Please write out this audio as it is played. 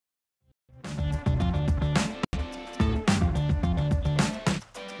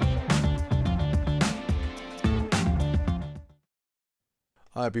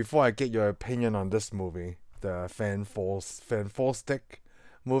Before I get your opinion on this movie, the Fan4stic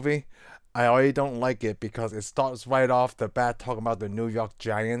movie, I already don't like it because it starts right off the bat talking about the New York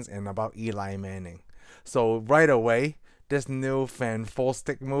Giants and about Eli Manning. So right away, this new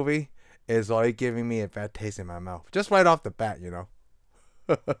Fan4stic movie is already giving me a bad taste in my mouth. Just right off the bat, you know.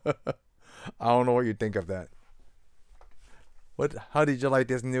 I don't know what you think of that. What? How did you like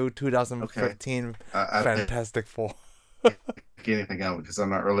this new Okay. 2015 I didn't Fantastic Four? get anything out because I'm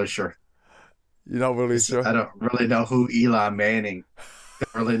not really sure. You're not really sure? I don't really know who Eli Manning.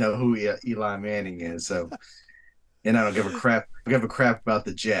 Don't really know who Eli Manning is. So, and I don't give a crap. I give a crap about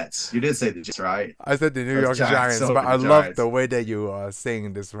the Jets. You did say the Jets, right? I said the New Those York Giants. Giants, So but the I love the Giants, way that you are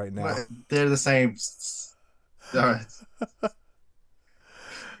saying this right but now. they're the same. All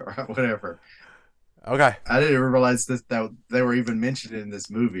right, whatever. Okay. I didn't even realize that they were even mentioned in this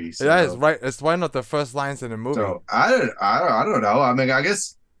movie. Yeah, it's right. It's one of the first lines in the movie. So I don't know. I mean, I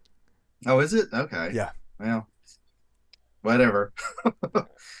guess. Oh, is it? Okay. Yeah. Well, whatever.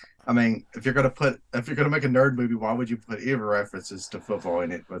 I mean, if you're gonna make a nerd movie, why would you put any references to football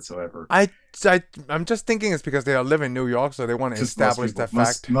in it whatsoever? I, I'm just thinking it's because they are living in New York, so they want to Because most establish people, that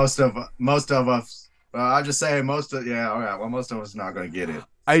fact. most of us. I'm just saying, yeah, all right. Well, most of us are not gonna get it.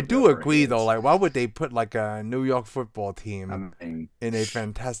 I do Whatever it agree though. is. Like, why would they put like a New York football I team mean, in a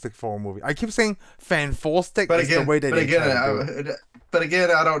Fantastic Four movie? I keep saying Fan4stic is the way that but they again, try to do it.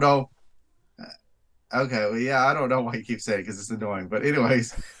 I don't know. Okay, well, yeah, I don't know why you keep saying because it's annoying. But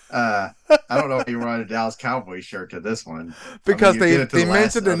anyways, I don't know why you were on a Dallas Cowboys shirt to this one. I mean, Because you did it to they the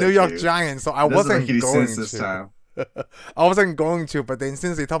last mentioned the New other York two. Giants, so I It doesn't make wasn't any sense going this to. time. I wasn't going to, but then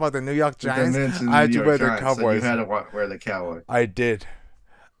since they talk about the New York But they Giants, mentioned the I had New to York wear the Giants, so you Cowboys. had to wear the cowboy. I did.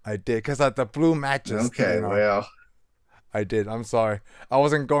 I did. Because the blue matches, Okay, well, I did. I'm sorry. I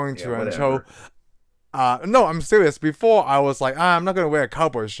wasn't going yeah, to until. whatever. No, I'm serious. Before, I was like, I'm not going to wear a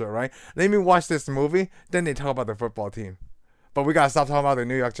Cowboys shirt, right? Let me watch this movie. Then they talk about the football team. But we got to stop talking about the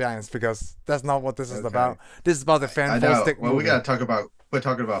New York Giants because that's not what this is Okay, about. This is about the I know. Fan4stic Well, we movie. got to talk about quit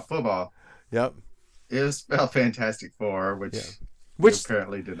talking about football. Yep. It's about Fantastic Four, Yeah. which you Which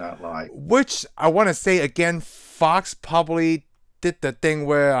apparently did not like. Which I want to say again, Fox probably did the thing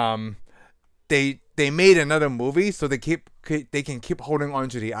where they made another movie so they can keep holding on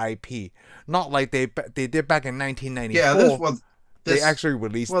to the IP, not like they did back in Yeah, 1994. They this actually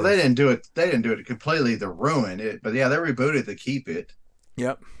released well, they this. didn't do it. They didn't do it completely to ruin it, but yeah, they rebooted to keep it.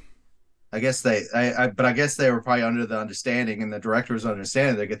 Yep. But I guess they were probably under the understanding, and the director was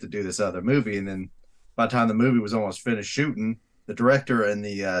understanding they get to do this other movie, and then by the time the movie was almost finished shooting, the director and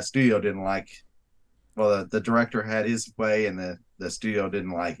the studio didn't like. Well, the director had his way, and the studio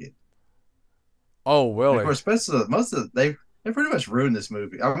didn't like it. Oh, And of really? course, most of they pretty much ruined this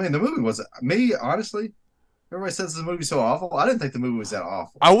movie. I mean, the movie was me honestly. Everybody says the movie's so awful. I didn't think the movie was that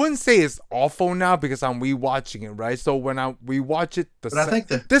awful, I wouldn't say it's awful now because I'm rewatching it, right? So when I rewatch it, but I think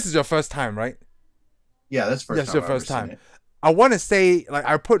the this is your first time, right? yeah, that's the first Yes, time your I've ever first seen time. it. I want to say, like,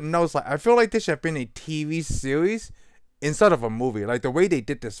 I put notes, like, I feel like this should have been a TV series instead of a movie. Like, the way they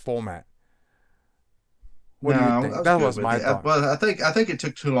did this format. What do you No, I think? was That good was with my it. thought. Well, I think it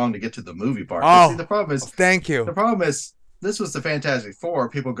took too long to get to the movie part. But see, Oh, thank you. the problem is this was the Fantastic Four.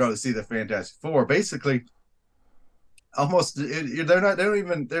 People go to see the Fantastic Four. Basically, they're not. They don't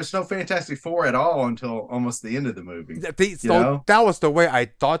even. There's no Fantastic Four at all until almost the end of the movie. You So know. that was the way I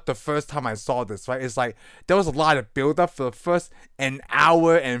thought the first time I saw this, right? It's like there was a lot of build up for the first an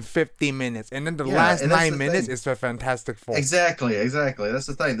hour and 50 minutes. And then the Yeah, last and that's 9 minutes thing. is the Fantastic Four. Exactly. That's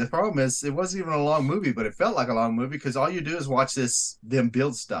the thing. The problem is it wasn't even a long movie, but it felt like a long movie because all you do is watch them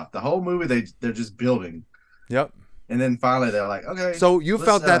build stuff. The whole movie they're just building, Yep. and then finally they're like, okay, So you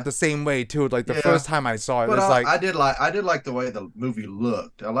let's felt that the same way too. Like the yeah. first time I saw it, But it's like, I did like the way the movie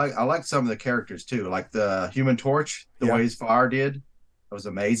looked. I like some of the characters too, like the Human Torch, the yeah. way his fire did. That was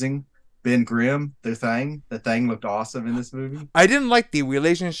amazing. Ben Grimm, the thing looked awesome in this movie. I didn't like the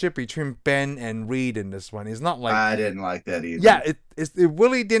relationship between Ben and Reed in this one. It's not like, I didn't like that either. yeah, it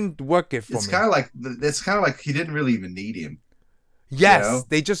really didn't work it for me. It's kind of like he didn't really even need him. You Yes, know,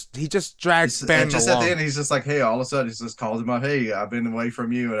 he just dragged Ben just at the along. end, he's just like, hey, all of a sudden, he just calls him up. Hey, I've been away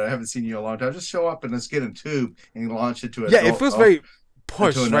from you, and I haven't seen you in a long time. Just show up and let's get a tube and launch it to Yeah, it feels very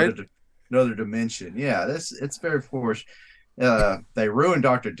into pushed, right? another dimension. Yeah, this it's very forced. They ruined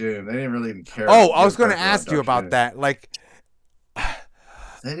Doctor Doom. They didn't really even care. Oh, I was Give a going to crap about ask you Doctor about Doom. that. Like,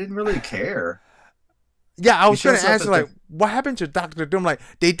 They didn't really care. yeah, I He was going to shows up ask you, at like, the what happened to Doctor Doom? Like,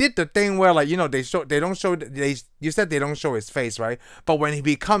 they did the thing where, like, they don't show, you said they don't show his face, right? But when he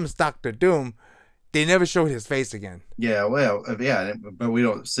becomes Doctor Doom, They never showed his face again. Yeah, well, yeah, but we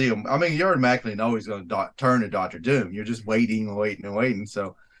don't see him. I mean, you automatically know he's going to turn to Doctor Doom. You're just waiting and waiting and waiting.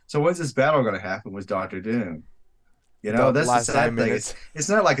 So when's this battle going to happen with Doctor Doom? You know, The that's the last nine sad thing. minutes. It's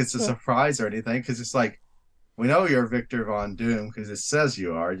not like it's a surprise or anything because it's like we know you're Victor Von Doom because it says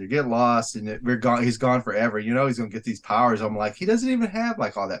you are. You get lost and we're gone. He's gone forever. You know he's going to get these powers. I'm like, he doesn't even have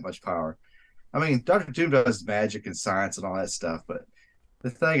like all that much power. I mean, Doctor Doom does magic and science and all that stuff, but the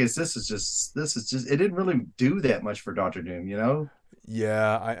thing is, this is just it didn't really do that much for Doctor Doom, you know.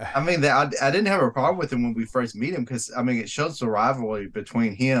 Yeah, I mean, I didn't have a problem with him when we first meet him because I mean, it shows the rivalry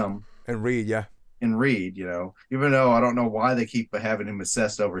between him and Reed, yeah, and Reed, you know. Even though I don't know why they keep having him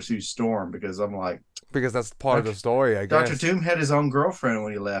obsessed over Sue Storm because I'm like, because that's part of the story, I guess. Doctor Doom had his own girlfriend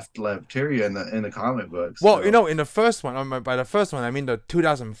when he left Lepteria in the comic books. Well, so. you know, in the first one, by the first one, I mean the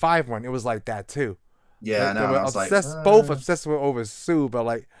 2005 one, it was like that too. Yeah, like, no, they were I was obsessed, like, both obsessed with over Sue, but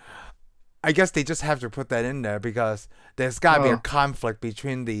like, I guess they just have to put that in there because there's got to be a conflict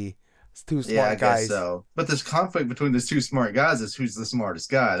between the two smart guys. Guess so. But this conflict between these two smart guys is who's the smartest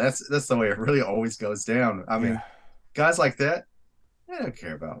guy. That's the way it really always goes down. I mean, guys like that, they don't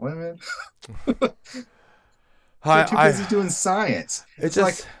care about women. They're too busy doing science. It's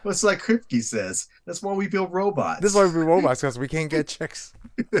just, like Kripke says. That's why we build robots. This is why we build robots because we can't get chicks.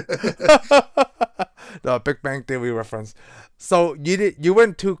 The Big Bang Theory reference. So you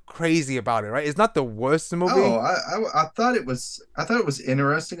went too crazy about it, right? It's not the worst movie. Oh, I thought it was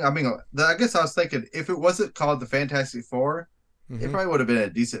interesting. I mean, I guess I was thinking if it wasn't called the Fantastic Four, it probably would have been a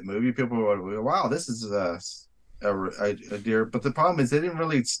decent movie. People would have been, wow, this is a deer. But the problem is they didn't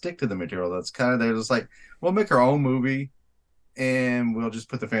really stick to the material. That's kind of they're just like, we'll make our own movie and we'll just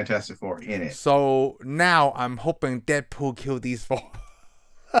put the Fantastic Four in it. So now I'm hoping Deadpool killed these four.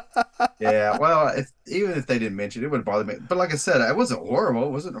 Yeah, well, even if they didn't mention it, it wouldn't bother me. But like I said, it wasn't horrible. It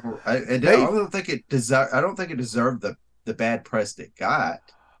wasn't. I don't think it deserved. I don't think it deserved the bad press it got.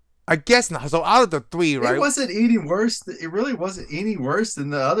 I guess not. So out of the three, right? It wasn't any worse. It really wasn't any worse than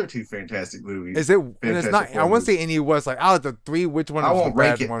the other two Fantastic movies. Is it? And it's not. I won't say any worse. Like out of the three, which one? I won't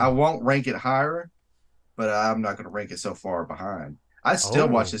rank it. One? I won't rank it higher, but I'm not going to rank it so far behind. I still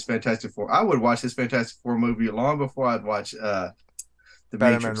watch this Fantastic Four. I would watch this Fantastic Four movie long before I'd watch the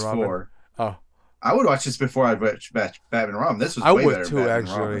Matrix 4. Oh, I would watch this before I'd watch Batman and Robin. This was I way would better too, than Batman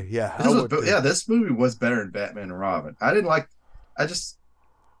actually. and Robin. Yeah, this movie was better than Batman and Robin. I didn't like. I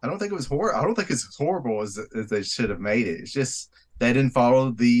don't think it was horrible. I don't think it's as horrible as they should have made it. It's just they didn't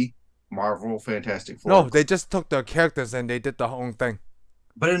follow the Marvel Fantastic Four. No, they just took the characters and they did the whole thing.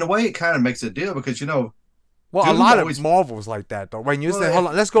 But in a way, it kind of makes a deal because well, a lot of Marvels like that though. When you say, hold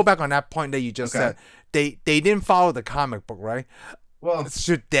on, let's go back on that point that you just said. They didn't follow the comic book, right? Well,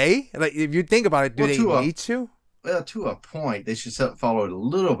 should they? Like, if you think about it, do they need to? Well, to a point, they should follow it a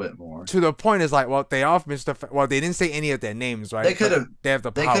little bit more. To the point is like, well, they are Well, they didn't say any of their names, right? They could have. They have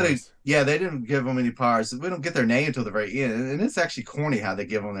the powers. Yeah, they didn't give them any powers. We don't get their name until the very end, and it's actually corny how they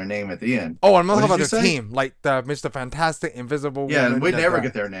give them their name at the end. Oh, I'm talking about the team, like the Mr. Fantastic, Invisible Woman. Yeah, we never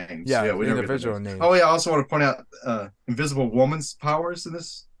get their names. Yeah, we never get their names. Oh, yeah, I also want to point out Invisible Woman's powers in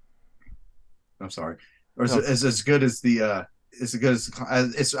this. I'm sorry, or is as good as the. It's as good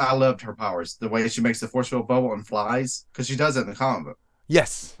as I loved her powers. The way she makes the force field bubble and flies, because she does it in the comic book.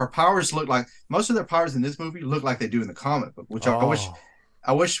 Yes, her powers look like most of their powers in this movie look like they do in the comic book, which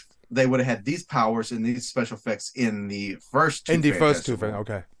I wish they would have had these powers and these special effects in the first two.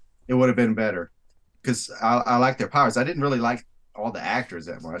 Okay, it would have been better because I like their powers. I didn't really like all the actors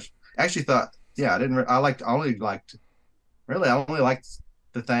that much. I actually thought, yeah, I only liked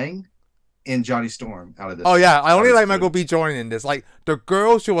the Thing. In Johnny Storm out of this. Oh yeah, I only like Michael B. Jordan in this. Like the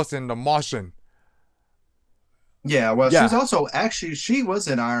girl, she was in The Martian. Yeah, well, she's also she was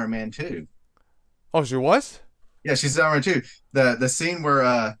in Iron Man 2. Oh, she was? Yeah, she's in Iron Man 2. The scene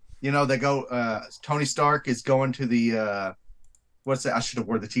where they go Tony Stark is going to the what's that? I should have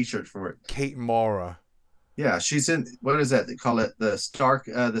wore the t-shirt for it. Kate Mara. Yeah, she's in what is that? They call it the Stark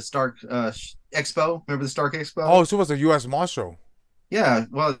Expo. Remember the Stark Expo? Oh, she was a US Marshal. Yeah,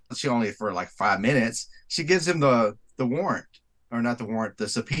 well, she only for like 5 minutes. She gives him the warrant, or not the warrant, the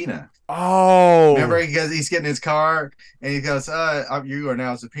subpoena. Oh, remember he's getting his car and he goes, "You are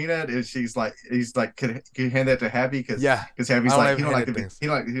now subpoenaed." And he's like, "Can you hand that to Happy?" Because Happy's like, he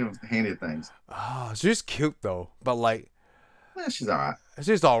don't handed things. Oh, she's cute though, but like, she's all right.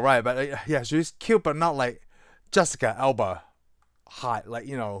 She's all right, but yeah, she's cute, but not like Jessica Alba hot. Like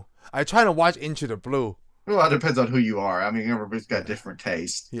I try to watch Into the Blue. Well, it depends on who you are. I mean, everybody's got different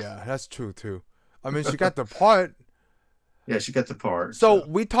taste. Yeah, that's true too. I mean, she got the part. Yeah, she got the part. So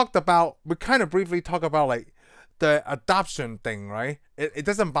we kind of briefly talk about like the adoption thing, right? It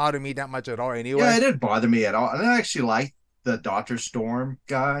doesn't bother me that much at all Yeah, anyway. it didn't bother me at all. And I actually liked the Doctor Storm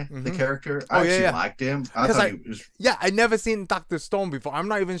guy, the Mm-hmm. character. I Oh yeah, actually yeah. liked him. I Because thought he was. I never seen Doctor Stone before. I'm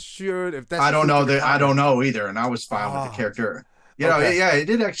not even sure if that's I don't true to know the that. I comic. don't know either. And I was fine with the Oh, character. okay. Yeah, it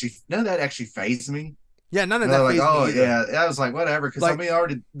did actually. None of that actually phased me. Yeah, none of And they're that like, fazed me oh either. yeah, I was like, whatever, because I Like, mean,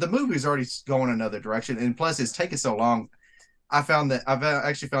 already the movie's already going another direction, and plus it's taken so long. I found that I've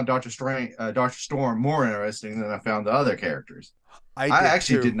actually found Doctor Storm more interesting than I found the other characters. I I did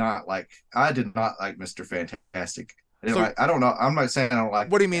actually too. I did not like Mr. Fantastic. I didn't So, like. I don't know. I'm not saying I don't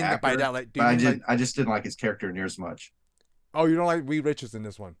like what do you the mean by actor, that? Like, do but you mean like, I just didn't like his character near as much. oh, you don't like Reed Richards in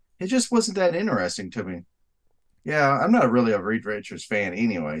this one? It just wasn't that interesting to me. Yeah, I'm not really a Reed Richards fan,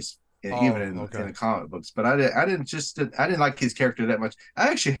 anyways, even Oh, in okay. the comic books. But I didn't like his character that much. I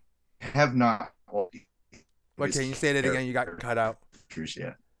actually have not liked But his can you say that again? You got cut out. characters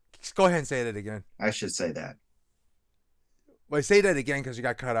yet. Just go ahead and say that again. I should say that. Wait, say that again because you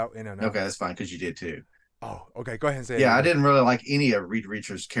got cut out in and out. Okay, that's fine because you did too. Oh, okay. Go ahead and say it Yeah, I again. didn't really like any of Reed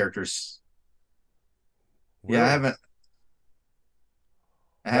Richards' characters. Yeah, I Really? haven't.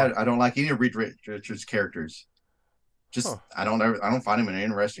 What? I don't like any of Reed Richards' characters. Huh. Just I don't find him an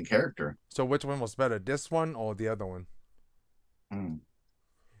interesting character. So which one was better, this one or the other one? Hmm.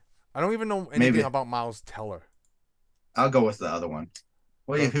 I don't even know anything Maybe about Miles Teller. I'll go with the other one.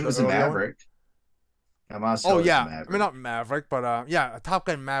 Well, yeah, he The was a earlier one. Maverick. Yeah, Miles Oh Teller was a yeah, I mean Maverick. not Maverick, but yeah, Top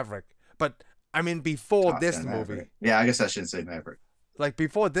Gun Maverick. But I mean before Top this Gun movie, Maverick. Yeah, I guess I shouldn't say Maverick. like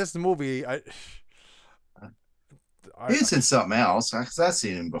before this movie, I He's in something else because I've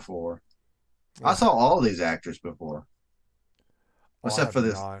seen him before. I uh, saw all these actors before, oh, I except have for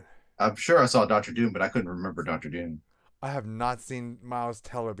this. not. I'm sure I saw Doctor Doom, but I couldn't remember Doctor Doom. I have not seen Miles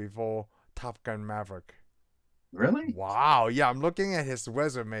Teller before Top Gun Maverick. Really? Wow, yeah, I'm looking at his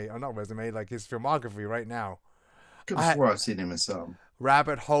resume, or not resume, like his filmography right now. Could I have had swore I've seen him in some.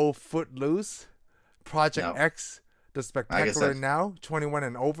 Rabbit Hole, Footloose, Project No, X, The I guess Spectacular that's Now, 21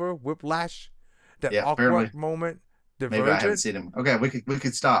 and Over, Whiplash, That yeah. Apparently, Awkward Moment, maybe I haven't Divergent. seen him. Okay, we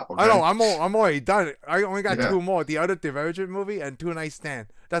could stop. I know, Okay. I'm already done. I only got Yeah. two more. The other Divergent movie and Two Night Stand.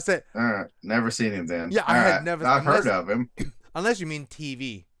 That's it. All right. Never seen him then. Yeah, I All had right. never, I've heard of him. unless you mean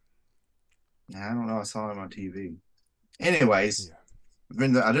TV. I don't know. I saw him on TV. Anyways, Yeah. I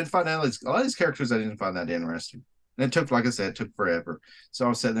didn't find that a lot of these characters. I didn't find that interesting. And it took, like I said, it took forever. So I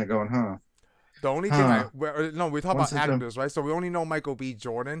was sitting there going, The only thing huh. no, we talk Once about it's done, actors, right? So we only know Michael B.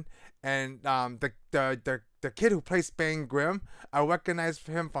 Jordan and the kid who plays Ben Grimm. I recognize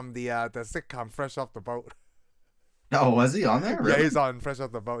him from the sitcom Fresh Off the Boat. oh, was he on there? Yeah, Really? he's on Fresh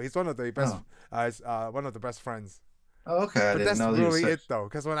Off the Boat. He's one of the best, Oh. one of the best friends. Oh, okay. I But didn't that's know he was really such. it though,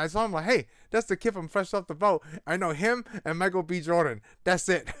 because when I saw him, like, hey, that's the kid from Fresh Off the Boat. I know him and Michael B. Jordan. That's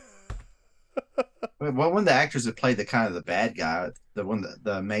it. Well, one of the actors that played the kind of the bad guy,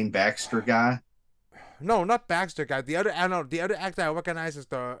 the main Baxter guy. No, not Baxter guy. The other, I don't know, the other actor I recognize is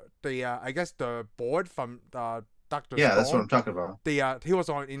the I guess the board from Doctor Yeah, that's what Stone. I'm talking about. He was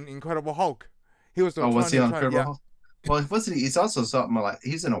on in Incredible Hulk. He was the Oh, was he on yeah. Critical? Well, wasn't he? He's also something like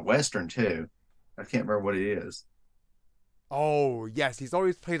he's in a western too. I can't remember what it is. Oh yes, he's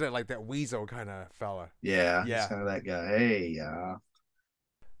always played it like that weasel kind of fella. Yeah, he's Yeah. kind of that guy. Hey,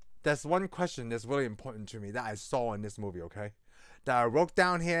 That's one question that's really important to me that I saw in this movie. Okay, that I wrote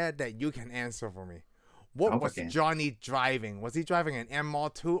down here that you can answer for me. I What hope I was can. Johnny driving? Was he driving an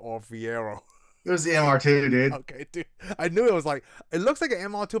MR2 or Fiero? It was the MR2, dude. Okay, dude. I knew it was like it looks like an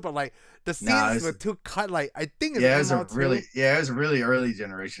MR2, but like the scenes were too cut. Like I think it's Yeah, an MR2. it was a really early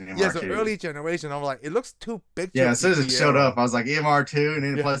generation MR2. Yeah, it's an early generation. I was like, it looks too big. Yeah, as soon as it showed Fiero. up, I was like MR2, and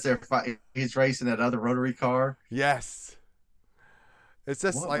then Yeah. plus he's racing that other rotary car. Yes. It's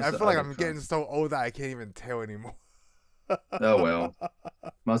just What like was I the feel like other I'm car? getting so old that I can't even tell anymore. Oh well,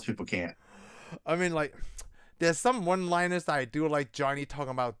 most people can't. I mean, like, there's some one-liners that I do like Johnny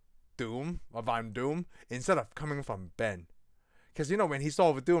talking about Doom, or Von Doom, instead of coming from Ben. Because, you know, when he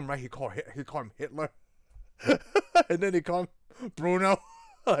saw Doom, right, he called him Hitler. And then he called him Bruno.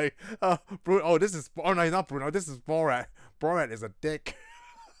 Like, Bruno, oh, this is, oh no, he's not Bruno, this is Borat. Borat is a dick.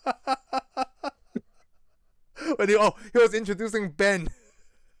 When he was introducing Ben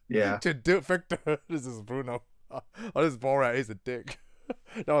Yeah, to Victor. This is Bruno. Oh, this is Borat, he's a dick.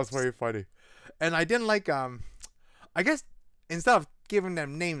 That was very funny. And I didn't like I guess instead of giving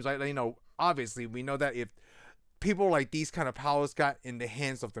them names, like, you know, obviously we know that if people like these kind of powers got in the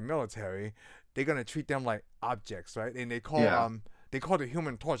hands of the military, they're gonna treat them like objects, right? And Yeah. they call the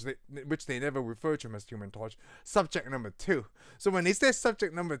Human Torch, which they never refer to him as Human Torch, Subject Number 2. So when they say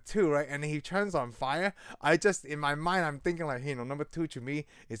Subject Number 2, right, and he turns on fire, I just in my mind I'm thinking like, hey, you know, number 2 to me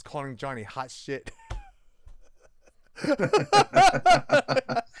is calling Johnny hot shit.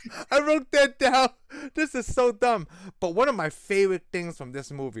 I wrote that down. This is so dumb. But one of my favorite things from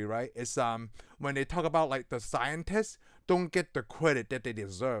this movie, right, is when they talk about like the scientists don't get the credit that they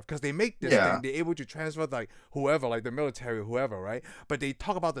deserve because they make this Yeah. thing, they're able to transfer like whoever, like the military, whoever, right? But they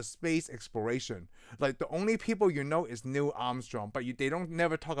talk about the space exploration. Like the only people you know is Neil Armstrong, but they don't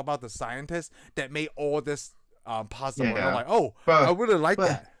never talk about the scientists that made all this possible. And I'm Yeah. like, oh, I But really like but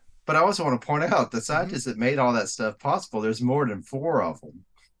that. but I also want to point out the Hmm. scientists that made all that stuff possible. There's more than four of them.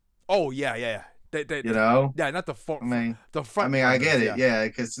 Oh yeah, yeah, yeah. You know. Yeah, not I mean, the front I runners. get it, Yeah, yeah,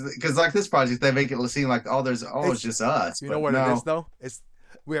 because like this project, they make it seem like it's it's just us, you know but what it is no, though. It's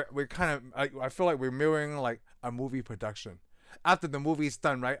we're kind of I feel like we're mirroring like a movie production. After the movie's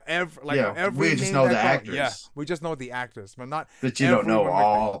done, right? yeah, Every we just name know the that go, yeah, actors, we just know the actors, but not but you don't know everyone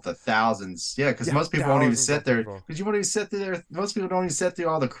like the all the thousands, yeah, because yeah most people won't even thousands sit of there, people. because you won't even sit there. Most people don't even sit through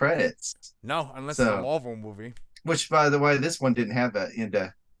all the credits. No, unless it's a So, Marvel movie. which by the way, this one didn't have a end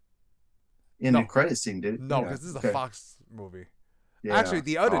No, credit scene, did it? no, Yeah, because this is a okay, Fox movie. Actually, yeah,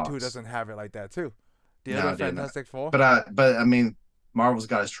 the other two Fox. doesn't have it like that too. The No, other it did not. Fantastic Four. But I mean, Marvel's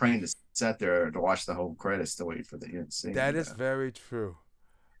got us trained to sit there to watch the whole credits to wait for the end scene. That is very true.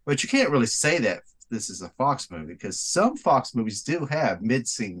 But you can't really say that this is a Fox movie because some Fox movies do have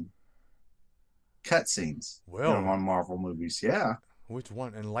mid-scene cut scenes. Well, On Marvel movies. Yeah, which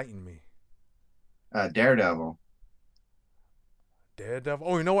one? Enlighten me. Daredevil. Daredevil.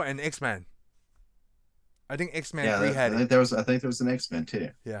 Oh, you know what? And X Men. I think X Men Yeah, 3 had it. I think there was an X-Men too.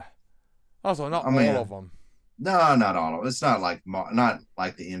 Yeah. Also, not I all of mean, them. no, not all of it. It's not like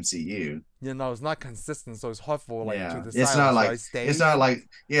the MCU. You know, it's not consistent, so it's hard for like to Yeah, decide. Like, should I stay? it's not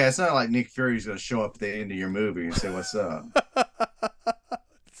like Nick Fury's gonna show up at the end of your movie and say what's up.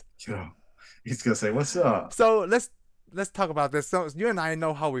 You know, he's gonna say what's up. So let's talk about this. So you and I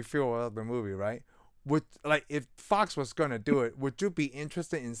know how we feel about the movie, right? Would like if Fox was gonna do it, would you be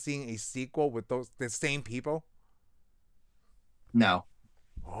interested in seeing a sequel with the same people? No.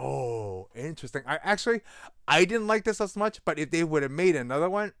 Oh, interesting. I didn't like this as much, but if they would have made another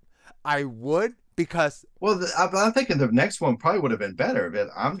one, I would because Well, I'm thinking the next one probably would have been better, but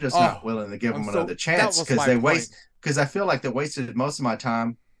I'm just not oh, willing to give them so another that chance was because my point. because I feel like they wasted most of my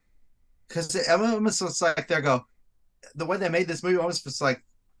time. Because almost it's like they go the way they made this movie almost was like,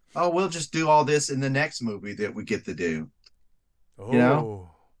 oh, we'll just do all this in the next movie that we get to do. You know, Oh,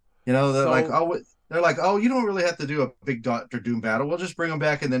 they're like, so oh, you don't really have to do a big Doctor Doom battle. We'll just bring them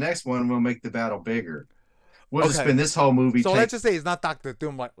back in the next one. And we'll make the battle bigger. We'll just okay. spend this whole movie. So let's just say it's not Doctor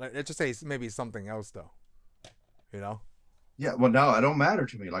Doom. Like let's just say it's maybe something else though. You know, Yeah, well, no, it don't matter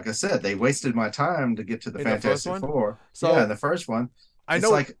to me. Like I said, they wasted my time to get to the in the first Fantastic one. Four. Yeah, in So the first one, I it's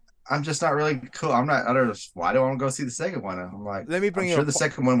know. like I'm just not really cool. I don't. Why do I want to go see the second one? I'm like, Let me I'm bring you sure a. the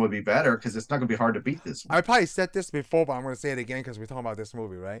second one would be better because it's not going to be hard to beat this one. I probably said this before, but I'm gonna say it again because we're talking about this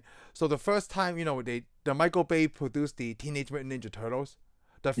movie, right? So the first time, the Michael Bay produced the Teenage Mutant Ninja Turtles,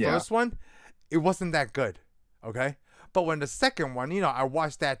 the Yeah, first one, it wasn't that good, okay? But when the second one, I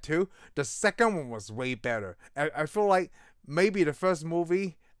watched that too. The second one was way better. I feel like maybe the first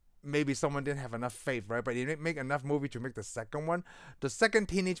movie, maybe someone didn't have enough faith, right? But they didn't make enough movie to make the second one. The second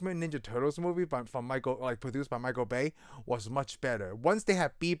Teenage Mutant Ninja Turtles movie, produced by Michael Bay, was much better. Once they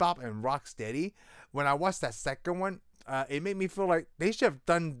had Bebop and Rocksteady, when I watched that second one, it made me feel like they should have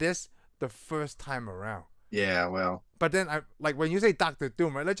done this the first time around. yeah. But then I like when you say Doctor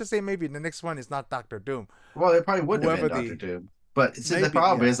Doom, right? Let's just say maybe the next one is not Doctor Doom. Well, it probably wouldn't have Whoever been Doctor the Doom. But see, the maybe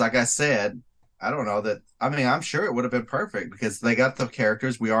problem yeah. is, like I said, I don't know that. I mean, I'm sure it would have been perfect because they got the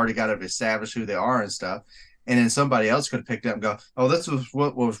characters. We already got to establish who they are and stuff. And then somebody else could have picked up and go, "Oh, this was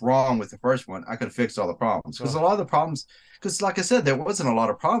what was wrong with the first one. I could have fixed all the problems." Because a Oh, lot of the problems, because like I said, there wasn't a lot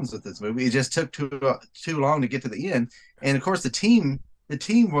of problems with this movie. It just took too long to get to the end. And of course, the team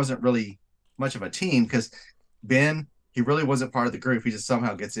wasn't really much of a team because Ben, he really wasn't part of the group. He just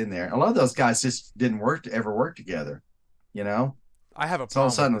somehow gets in there. A lot of those guys just didn't ever work together. You know, I have a so all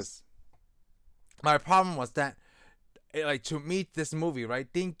of a problem with sudden, this. My problem was that, like, to me, this movie,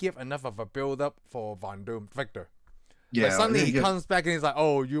 right, didn't give enough of a build up for Von Doom, Victor. Like, yeah, suddenly he comes back and he's like,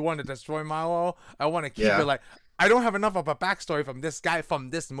 oh, you want to destroy my world? I want to keep it. yeah. Like, I don't have enough of a backstory from this guy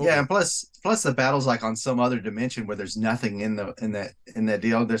from this Yeah, and movie. plus the battle's like on some other dimension where there's nothing in that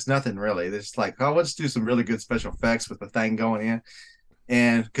deal. There's nothing really. There's like, oh, let's do some really good special effects with the thing going in,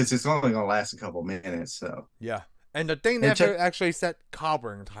 and because it's only gonna last a couple minutes. So Yeah. And the thing and that check. actually set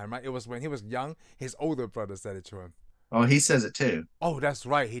Carver in time, right? It was when he was young, his older brother said it to him. Oh, he says it too. Oh, that's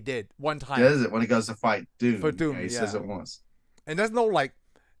right. He did. One He time. does it when he goes to fight For Doom. Yeah, Doom, he says yeah. it once. And there's no, like,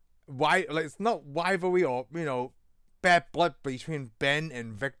 it's not rivalry or, bad blood between Ben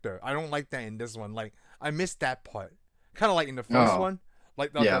and Victor. I don't like that in this one. Like, I missed that part. kind of like in the first Oh, one,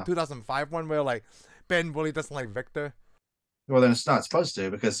 like the yeah. 2005 one, where like Ben really doesn't like Victor. Well, then it's not supposed to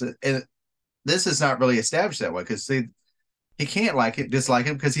because this is not really established that way because he can't dislike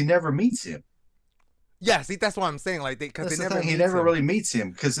him because he never meets him. Yeah, see, that's what I'm saying. Like, because they That's the never thing. He meets never him. really meets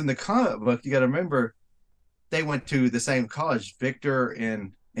him because in the comic book, you got to remember they went to the same college. Victor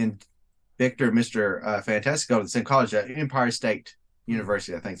and Mr. Fantastic go to the same college at Empire State Hmm.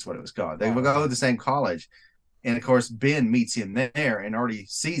 University, I think is what it was called. They Oh, would go okay. to the same college. And of course, Ben meets him there and already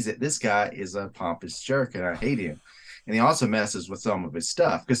sees it. This guy is a pompous jerk, and I hate him. And he also messes with some of his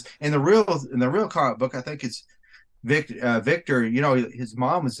stuff because in the real comic book, I think it's Victor. You know, his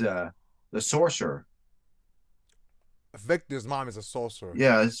mom was the sorcerer. Victor's mom is a sorcerer.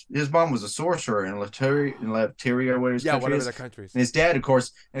 Yeah, his mom was a sorcerer in Latveria, where his Yeah, country whatever is. the countries. And his dad, of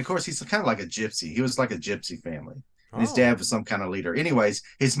course, he's kind of like a gypsy. He was like a gypsy family. And his Oh. dad was some kind of leader. Anyways,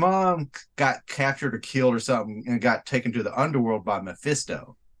 his mom got captured or killed or something and got taken to the underworld by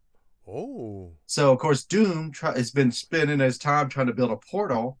Mephisto. Oh. So, of course, has been spending his time trying to build a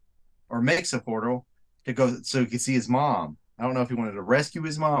portal or makes a portal to go so he can see his mom. I don't know if he wanted to rescue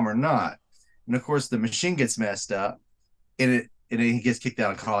his mom or not. And of course, the machine gets messed up and then he gets kicked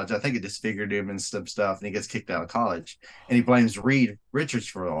out of college. I think it disfigured him and some stuff, and he gets kicked out of college. And he blames Reed Richards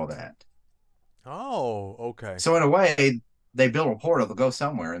for all that. Oh, okay. So in a way, they built a portal to go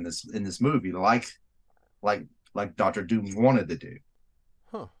somewhere in this movie, like like Doctor Doom wanted to do.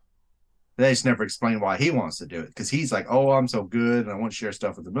 Huh. They just never explain why he wants to do it because he's like, "Oh, I'm so good, and I want to share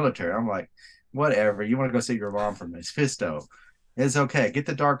stuff with the military." I'm like, "Whatever. You want to go see your mom from Mephisto? It's okay. Get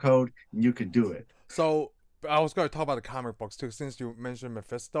the dark code, and you can do it." So I was going to talk about the comic books too, since you mentioned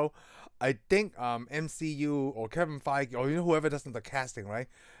Mephisto. I think MCU or Kevin Feige or whoever does the casting, right?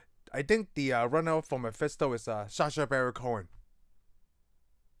 I think the runner for Mephisto is Sacha Baron Cohen,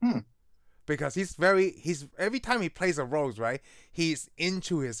 Hmm. because he's every time he plays a rose, right? He's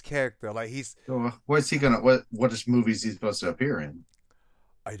into his character. Like he's So what's he gonna what is movies he's supposed to appear in?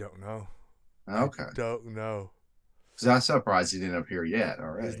 I don't know. I Okay. don't know. Because I'm surprised he didn't appear yet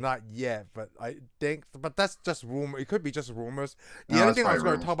It's already. not yet, but I think, but that's just rumor. It could be just rumors. The No, other that's thing I probably was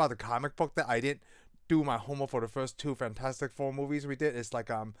going to talk rumors. about the comic book that I didn't do my homework for the first two Fantastic Four movies we did. It's like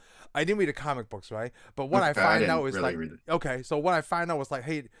I didn't read the comic books, right? But what I Okay, I find didn't out is really like, read it. okay, so what I find out was like,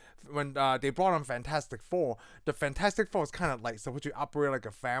 hey, when they brought on Fantastic Four, the Fantastic Four is kind of like supposed to operate like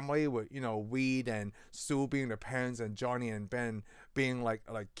a family with Weed and Sue being the parents and Johnny and Ben being like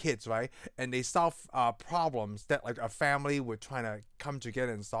kids, right? And they solve problems that like a family would trying to come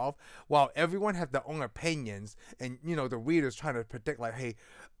together and solve, while everyone have their own opinions, and the readers trying to predict like, hey,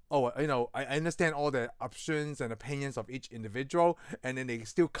 oh, I understand all the options and opinions of each individual, and then they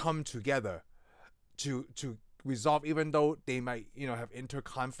still come together to resolve, even though they might have inter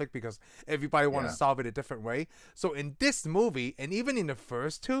conflict because everybody want to Yeah. solve it a different way. So in this movie, and even in the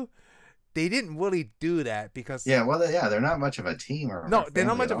first two, they didn't really do that because Yeah, well, they're not much of a team or a no, they're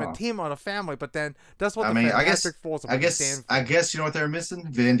not family much at of a all. team or a family. But then that's what I the mean, Fantastic Four is supposed to stand I for. guess you know what they're missing?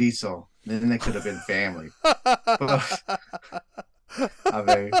 Vin Diesel. Then they could have been family. But I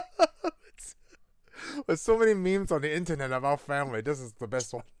mean, There's so many memes on the internet about family. This is the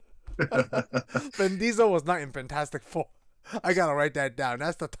best one. Vin Diesel was not in Fantastic Four. I gotta write that down.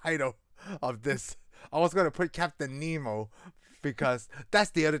 That's the title of this. I was gonna put Captain Nemo because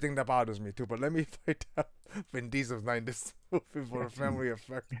that's the other thing that bothers me too. But let me write down Vin Diesel's not in this movie for the family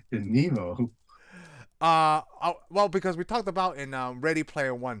effect. Nemo. Well, because we talked about in Ready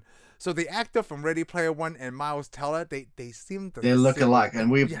Player One. So the actor from Ready Player One and Miles Teller, they seem the They look same. alike,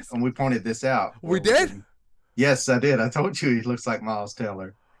 and Yes, we pointed this out. we did. Yes, I did. I told you he looks like Miles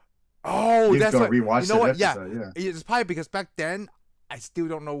Teller. Oh, You can that's go what. You rewatch know that what? Yeah, episode. Yeah. it's probably because back then I still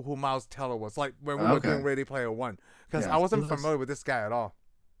don't know who Miles Teller was. Like when we were doing Okay. Ready Player One, because Yeah. I wasn't familiar with this guy at all.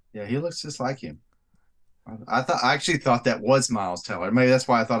 Yeah, he looks just like him. I actually thought that was Miles Teller. Maybe that's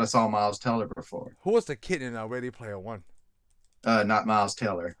why I thought I saw Miles Teller before. Who was the kid in Ready Player One? Not Miles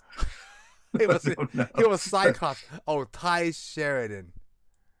Teller. It was No, no. he was Cyclops. Oh, Ty Sheridan.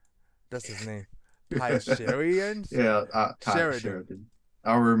 That's his name. Ty Sheridan. Yeah, Ty Sheridan. Sheridan.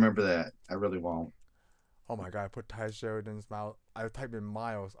 I'll remember that. I really won't. Oh my god! I put Ty Sheridan's Miles. I typed in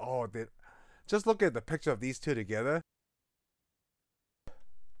Miles. Oh, did just look at the picture of these two together.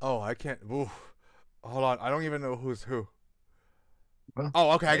 Oh, I can't. Ooh. Hold on. I don't even know who's who. Well,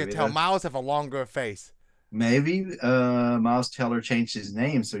 Oh, okay. I can maybe tell. that. Miles have a longer face. Maybe Miles Teller changed his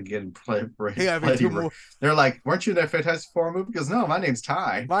name so he could He having two more. They're like, weren't you in that Fantastic Four movie? Because no, my name's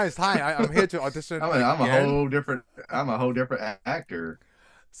Ty. Mine's Ty. I'm here to audition I'm a again. whole different actor.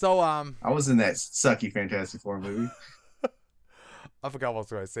 So I was in that sucky Fantastic Four movie. I forgot what I was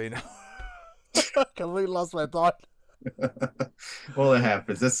going to say now. Completely lost my thought. Well, it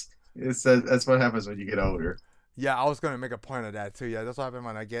happens. That's what happens when you get older. Yeah, I was gonna make a point of that too. Yeah, that's what happened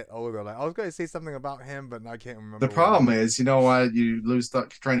when I get older. Like I was gonna say something about him, but I can't The remember what. problem is, you know why you lose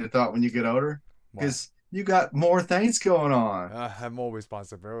train of thought when you get older? Why? Because you got more things going on. I have more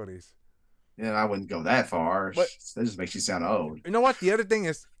responsibilities. Yeah, I wouldn't go that far. But That just makes you sound old. you know what? The other thing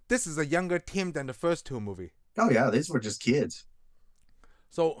is, this is a younger team than the first two movie. Oh yeah, these were just kids.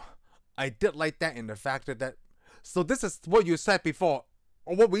 So I did like that in the fact that. So this is what you said before,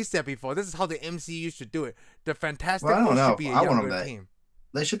 or what we said before. This is how the MCU should do it. The Fantastic Well, I don't Four know. should be a I want them younger that team.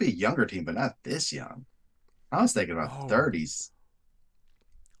 they should be a younger team, but not this young. I was thinking about Oh, 30s.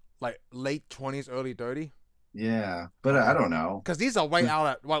 like late 20s, early 30. Yeah, but I Okay. don't know. Because these are right out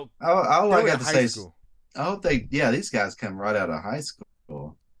at All they I were in got to high say is, school. I hope yeah, these guys come right out of high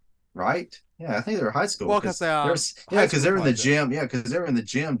school, right? Yeah, I think they're high school Well, because because high because school they're in the project, gym. Yeah, because they're in the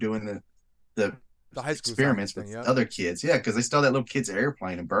gym doing the the high school science experiments thing. with Yeah, other kids. Yeah, because they stole that little kid's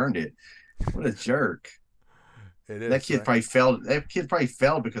airplane and burned it. What a jerk! it That is kid right. probably failed. That kid probably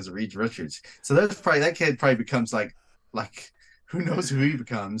failed because of Reed Richards. So that kid probably becomes like who knows who he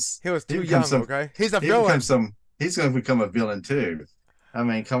becomes. He was He too becomes young. some. Okay, he's a He villain. becomes some. He's going to become a villain too. I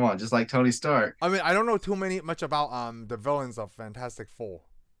mean, come on, just like Tony Stark. I mean, I don't know much about the villains of Fantastic Four.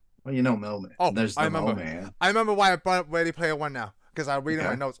 Well, you know, Millman. Oh, There's I the remember. Millman. I remember why I brought up Ready Player One now because I read in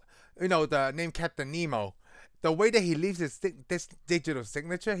my Okay. notes. You know the name Captain Nemo. The way that he leaves this digital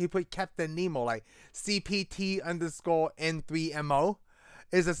signature, he put Captain Nemo like CPT_N3MO.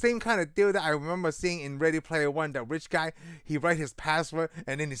 It's the same kind of deal that I remember seeing in Ready Player One. That rich guy, he write his password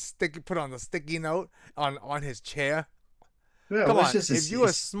and then put on the sticky note on his chair. Yeah, Come well, on, if you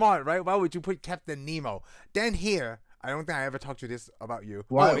were smart, right? Why would you put Captain Nemo? Then here, I don't think I ever talked to you this about you.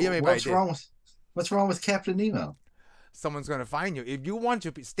 why? Oh, yeah, maybe I did. What's wrong with Captain Nemo? Someone's gonna find you. If you want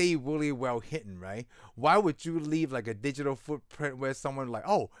to stay really well hidden, right? Why would you leave like a digital footprint where someone like,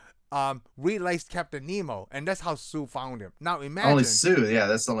 oh, realized Captain Nemo, and that's how Sue found him. Now imagine Only Sue. Yeah,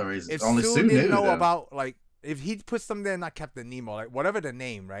 that's the only reason. if Only Sue Sue didn't knew know though. about like if he put something there, not Captain Nemo, like whatever the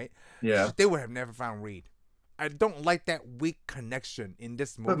name, right? Yeah, They would have never found Reed. I don't like that weak connection in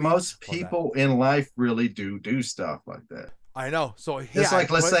this movie. but most for that. people in life really do stuff like that. I know. So here It's like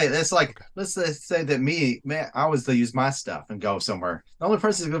okay. let's say that man, I was to use my stuff and go somewhere. The only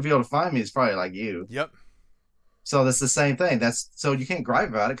person who's gonna be able to find me is probably like you. Yep. So that's the same thing. That's so you can't gripe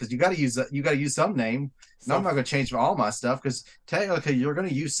about it because you got to use some name. And I'm not going to change all my stuff because technically you're going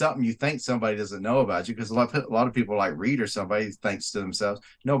to use something you think somebody doesn't know about you because a lot of people like Reed or somebody thinks to themselves,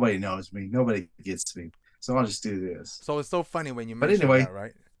 nobody knows me, nobody gets me, so I'll just do this. So it's so funny when you But mention anyway, that,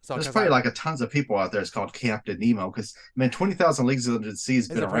 right? So there's probably like a tons of people out there. It's called Captain Nemo because man, 20,000 Leagues Under the Sea has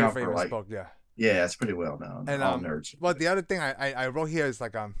it's been a pretty around for famous like book, yeah. yeah, it's pretty well known. And All nerds. well, the other thing I wrote here is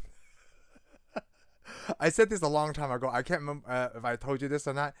like I said this a long time ago. I can't remember if I told you this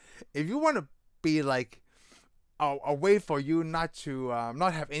or not. If you want to be like a way for you not to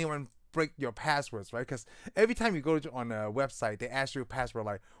not have anyone break your passwords, right? Because every time you go on a website, they ask you a password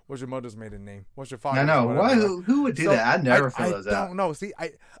like, "What's your mother's maiden name? What's your father's?" I know. Whatever, Why? right? Who would do So that? I never fill I those out. don't know. See,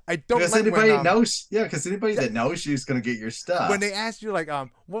 I don't Because like anybody when, knows, yeah, because anybody that knows you is going to get your stuff. when they ask you like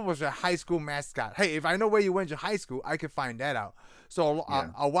what was your high school mascot? Hey, if I know where you went to high school, I could find that out. So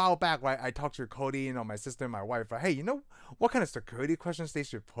a while back, right, I talked to Cody, you know, my sister and my wife. Like, hey, you know what kind of security questions they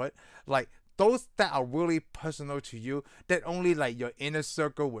should put? Like those that are really personal to you, that only like your inner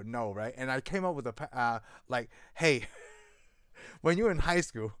circle would know, right? And I came up with a like, hey, when you were in high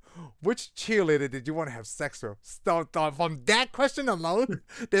school, which cheerleader did you want to have sex with? So from that question alone,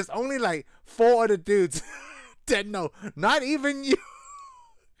 there's only like 4 other dudes that know, not even you.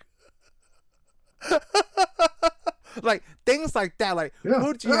 Like things like that, like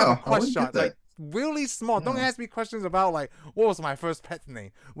who do you have a crush on? Like really small. Don't ask me questions about like what was my first pet's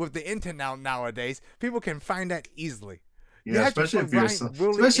name. With the internet nowadays, people can find that easily. Yeah, especially if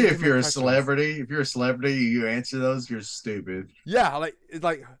you're a celebrity. If you're a celebrity, you answer those. You're stupid. Yeah, like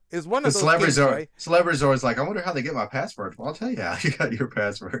it's one of those celebrities games, are right? celebrities are always like, I wonder how they get my password. Well, I'll tell you how you got your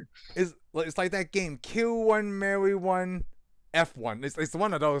password. It's like that game, kill one, marry one, F1. It's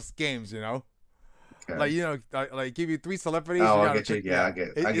one of those games, you know. Okay. Like you know, like give you 3 celebrities. Oh, I get you. Yeah, I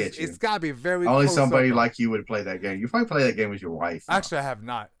get you. It's gotta be very. Only somebody like you would play that game. You probably play that game with your wife. Actually, I have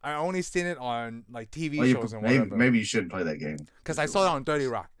not. I only seen it on like TV shows and whatever. Maybe you shouldn't play that game because I saw it on 30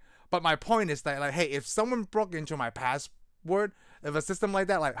 Rock. But my point is that like, hey, if someone broke into my password, if a system like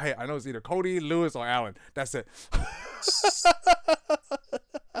that, like, hey, I know it's either Cody, Lewis, or Alan. That's it.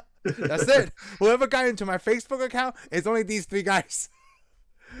 That's it. Whoever got into my Facebook account, it's only these 3 guys.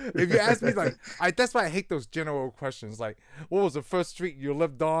 If you ask me, like, that's why I hate those general questions. Like, what was the first street you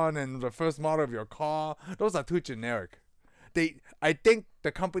lived on and the first model of your car? Those are too generic. I think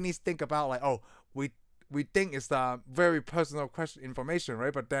the companies think about like, oh, we think it's very personal question information,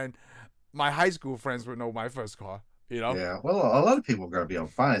 right? But then my high school friends would know my first car. You know? Yeah. Well, a lot of people are going to be able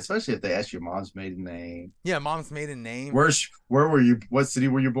to find it, especially if they ask your mom's maiden name. Yeah, mom's maiden name. Where were you? What city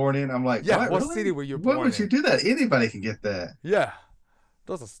were you born in? I'm like, Yeah, what really? city were you What born would you in? do that? Anybody can get that. Yeah,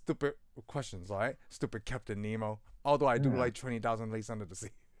 those are stupid questions, right? Stupid Captain Nemo. Although I do Yeah. like 20,000 Leagues Under the Sea.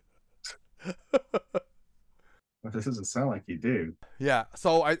 But this doesn't sound like you do. Yeah.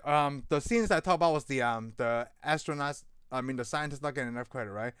 So the scenes I talked about was the astronauts. I mean the scientists not getting enough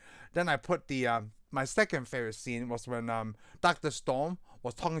credit, right? Then I put the my second favorite scene was when Dr. Storm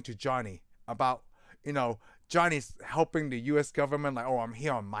was talking to Johnny about Johnny's helping the U.S. government, like, oh, I'm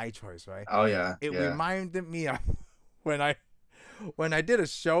here on my choice, right? Oh yeah, It yeah, reminded me of when I did a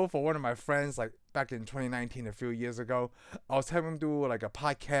show for one of my friends, like back in 2019, a few years ago. I was having him do like a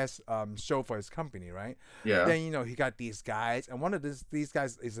podcast show for his company, right? yeah, Then he got these guys, and one of these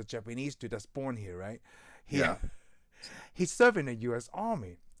guys is a Japanese dude that's born here, right? yeah. He served in the U.S.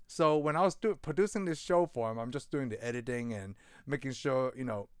 Army. So when I was producing this show for him, I'm just doing the editing and making sure, kind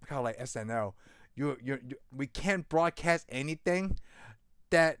of like SNL. We can't broadcast anything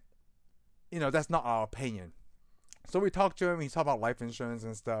that, that's not our opinion. So we talked to him. He talked about life insurance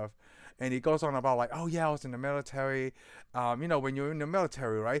and stuff, and he goes on about like, oh yeah, I was in the military. When you're in the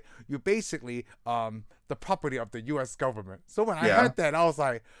military, right, you're basically the property of the U.S. government. So when I heard that, I was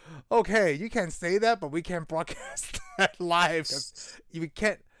like, okay, you can say that, but we can't broadcast that live because you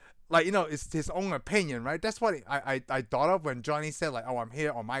can't. Like, it's his own opinion, right? That's what I thought of when Johnny said, like, oh, I'm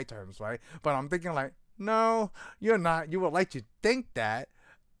here on my terms, right? But I'm thinking, like, no, you're not. You would like to think that.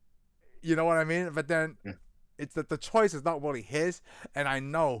 You know what I mean? But then it's that the choice is not really his. And I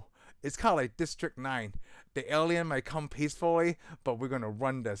know it's kind of like District 9. The alien might come peacefully, but we're going to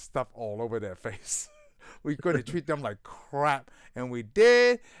run their stuff all over their face. We're going to treat them like crap. And we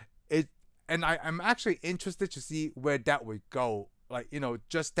did. And I'm actually interested to see where that would go. Like,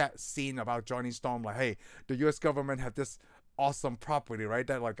 just that scene about Johnny Storm, like, hey, the U.S. government have this awesome property, right?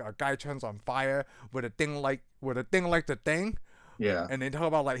 That like a guy turns on fire with a thing like the thing. Yeah. And they talk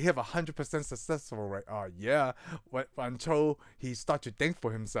about like he have 100% successful rate. Yeah. Until he start to think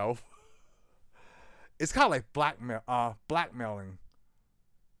for himself. It's kind of like blackmailing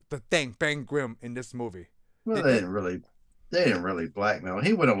the thing, Ben Grimm in this movie. Well, they didn't really blackmail.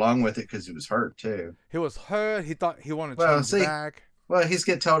 He went along with it because he was hurt too. He was hurt. He thought he wanted to change back. Well, he's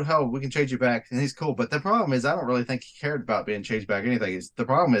getting told, "Oh, we can change you back," and he's cool. But the problem is, I don't really think he cared about being changed back. Or anything. The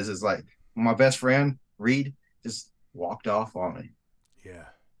problem is like my best friend Reed just walked off on me. Yeah.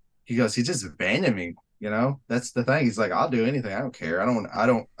 He just abandoned me. That's the thing. He's like, I'll do anything. I don't care. I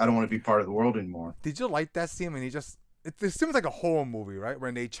don't want to be part of the world anymore. Did you like that scene when he just? It seems like a horror movie, right?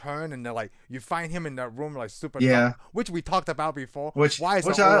 When they turn and they're like, you find him in that room like super dark, which we talked about before. Which I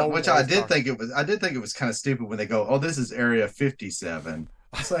did think it was. I did think it was kind of stupid when they go, oh, this is Area 57.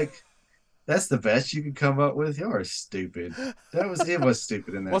 It's like, that's the best you could come up with. You're stupid. It was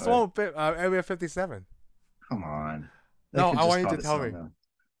stupid in that. What's wrong with Area 57? Come on. No, I want you to tell me.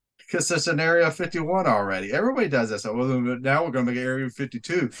 Because there's an Area 51 already. Everybody does that. So now we're going to make Area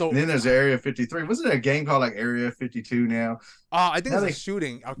 52. So, and then there's Area 53. Wasn't there a game called like Area 52 now? I think it's a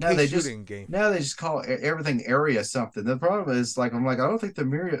shooting game. Now they just call everything Area something. The problem is, like, I don't think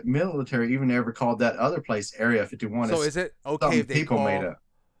the military even ever called that other place Area 51. So is it okay if they call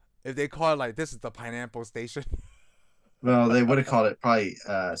it like, this is the Pineapple Station? Well, they would have called it probably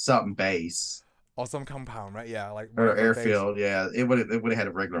something base. Or some compound, right? Yeah, like or airfield. Yeah, it would have had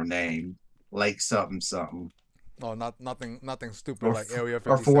a regular name, Lake something. Oh, nothing stupid like Area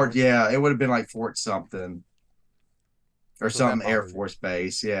 57. Or Fort. Yeah, it would have been like Fort something, or something Air Force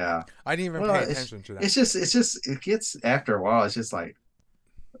Base. Yeah, I didn't even pay attention to that. It's just it gets after a while. It's just like,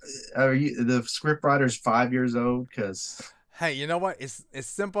 the script writer's 5 years old? Because hey, you know what? It's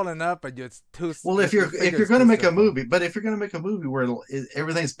simple enough, but it's too. Well, if you're going to make a movie, but if you're going to make a movie where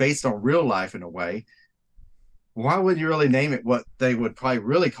everything's based on real life in a way, why would you really name it what they would probably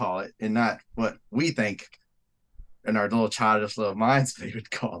really call it, and not what we think in our little childish little minds they would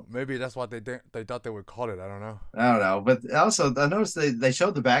call it? Maybe that's what they thought they would call it. I don't know. But also, I noticed they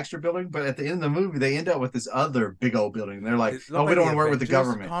showed the Baxter building, but at the end of the movie, they end up with this other big old building. They're like, oh, we don't want to work with the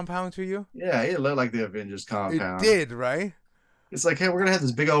government. Compound to you? Yeah, it looked like the Avengers compound. It did, right? It's like, hey, we're gonna have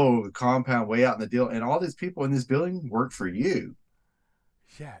this big old compound way out in the deal, and all these people in this building work for you.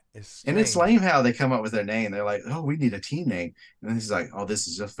 Yeah, it's strange. And it's lame how they come up with their name. They're like, oh, we need a team name, and then he's like, oh, this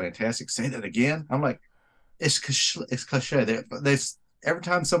is just fantastic. Say that again. I'm like, it's cliche. every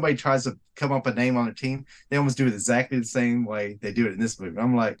time somebody tries to come up a name on a team, they almost do it exactly the same way they do it in this movie.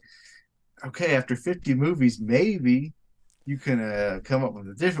 I'm like, okay, after 50 movies, maybe you can come up with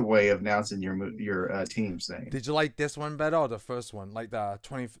a different way of announcing your team's name. Did you like this one better or the first one, like the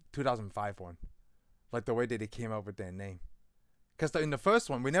 2005 one, like the way that they came up with their name? Because in the first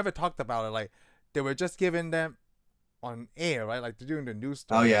one, we never talked about it. Like they were just giving them on air, right? Like they're doing the news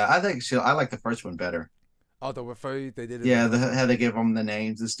Oh story. yeah, I like the first one better. Oh, the referee they did it in the Yeah, first one. how they give them the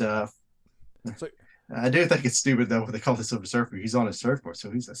names and stuff. So I do think it's stupid though when they call the Silver Surfer. He's on a surfboard,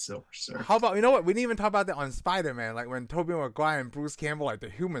 so he's a Silver Surfer. how about, you know what? We didn't even talk about that on Spider-Man. Like when Tobey Maguire and Bruce Campbell, like the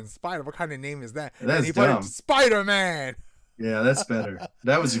human spider. What kind of name is that? And That's he put in dumb. Spider-Man. Yeah, that's better.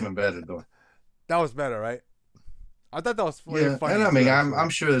 That was even better though. That was better, right? I thought that was really Yeah, funny and I too, mean, actually. I'm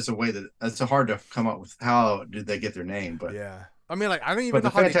sure there's a way that it's hard to come up with how did they get their name, Yeah. I mean, like I don't even but know the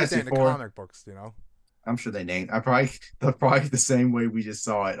how they did that in Fantastic the Four, comic books. You know, I'm sure they named. I probably they're probably the same way we just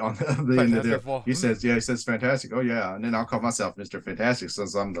saw it on the end of Fantastic the. Four. He says, yeah, he says fantastic. Oh yeah, and then I'll call myself Mr. Fantastic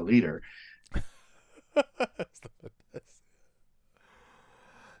since I'm the leader.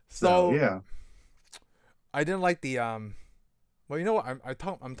 So So yeah, I didn't like the Well, you know what? I'm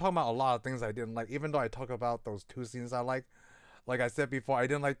talking about a lot of things I didn't like. Even though I talk about those two scenes I like. Like I said before, I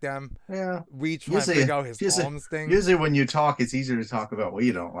didn't like them. yeah. We try and Usually, figure out his usually, arms thing. usually when you talk, it's easier to talk about what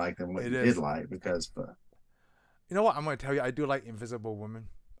you don't like than what It you did is. like because, but You know what? I'm gonna tell you. I do like Invisible Woman.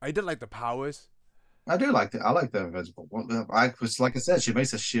 I did like the powers, I do like that. I like the invisible. I was like I said, she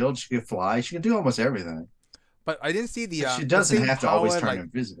makes a shield. She can fly. She can do almost everything. but I didn't see But she the doesn't same have to always power turn like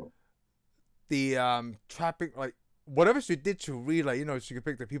invisible. the trapping, like whatever she did to read, like, you know, she could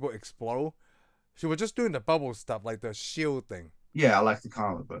make the people explode. She was just doing the bubble stuff, like the shield thing. Yeah, I like the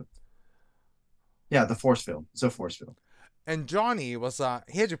comic book. Yeah, the force field. It's a force field. And Johnny was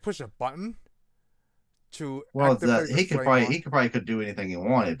he had to push a button to Well, activate the flame on. he could probably could do anything he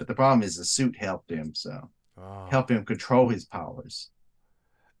wanted, but the problem is the suit helped him, so Oh. help him control his powers.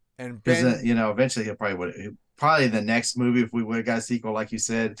 And Because Ben, eventually he'll probably would probably in the next movie if we would have got a sequel like you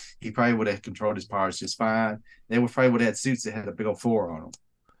said, he probably would have controlled his powers just fine. They would probably would have had suits that had a big old four on them.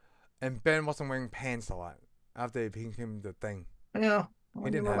 wasn't wearing pants a lot after they gave him the thing. Yeah, He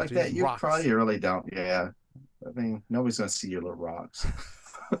when you didn't look have like to that, use you rocks. probably really don't. Yeah, I mean nobody's gonna see your little rocks.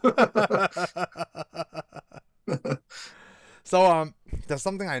 So there's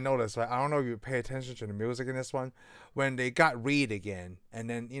something I noticed, right? I don't know if you pay attention to the music in this one. When they got Reed again, and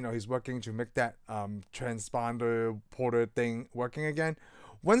then, you know, he's working to make that transponder porter thing working again.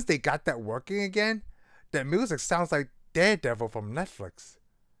 Once they got that working again, that music sounds like Daredevil from Netflix.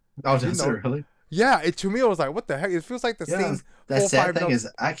 Oh, Have you does it know? really? Yeah, it to me it was like, what the heck? It feels like the Yeah. same That four or sad five thing notes. is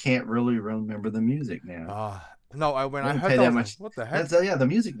I can't really remember the music now. No, when I I didn't heard pay that, I that was like, much. what the heck? That's yeah, the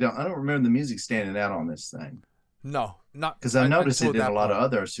music don't. I don't remember the music standing out on this thing No, not because I noticed until it in a that lot of part.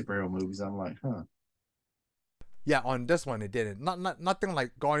 other superhero movies. I'm like, huh. Yeah, on this one it didn't. Nothing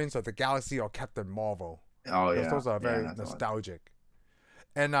like Guardians of the Galaxy or Captain Marvel, Oh because yeah, those are yeah. very That's all. nostalgic.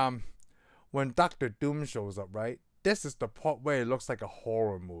 And when Doctor Doom shows up, right? This is the part where it looks like a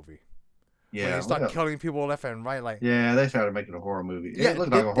horror movie. When they Yeah, start well, killing people left and right, like, yeah. They tried to make it a horror movie. It yeah,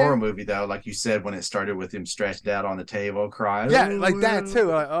 looked like did a horror they? movie though, like you said when it started with him stretched out on the table, crying. Yeah, like that "Ooh." too.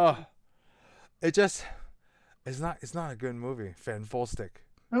 Like, oh, it just it's not a good movie. Fant4stic.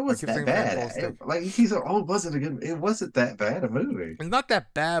 It I wasn't keep that saying bad. Fant4stic. Like he's oh, it wasn't a good. It wasn't that bad a movie. It's not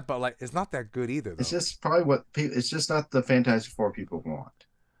that bad, but like it's not that good either It's though. just probably what people. It's just not the Fantastic Four people want.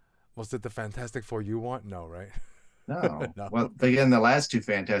 Was it the Fantastic Four you want? No, right? No. No. Well, again, the last two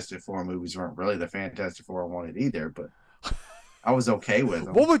Fantastic Four movies weren't really the Fantastic Four I wanted either, but I was okay with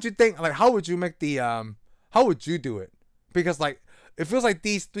What them. would you think? Like, how would you make the How would you do it? Because like, it feels like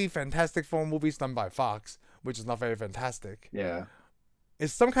these three Fantastic Four movies done by Fox, which is not very fantastic, Yeah.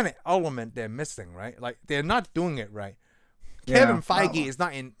 is some kind of element they're missing, right? Like they're not doing it right. Yeah. Kevin Feige is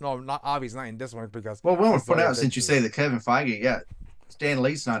not in. No, not obviously not in this one because Well, we want it's to point the out since you say Avengers. that Kevin Feige, yeah, Stan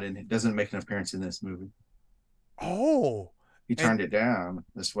Lee's not in it, doesn't make an appearance in this movie. Oh, He and turned it down.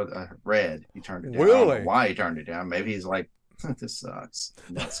 That's what I read. He turned it down. I don't know really? why he turned it down. Maybe he's like, this sucks.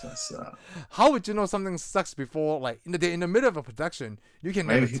 That's gonna suck. How would you know something sucks before, like in the middle of a production? You can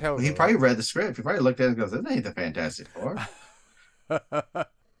Maybe never tell, he though, probably right? read the script. He probably looked at it and goes, "This ain't the Fantastic Four."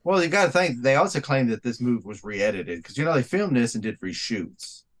 Well, you got to think they also claimed that this movie was re-edited because they filmed this and did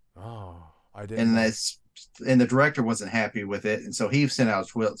reshoots, Oh, I didn't and know. the director wasn't happy with it, and so he sent out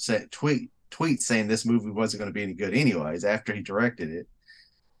a tweet saying this movie wasn't going to be any good anyways after he directed it.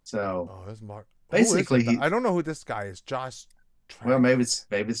 So Oh, this Mark. Who is basically, it? I don't know who this guy is. Josh well, Trank. maybe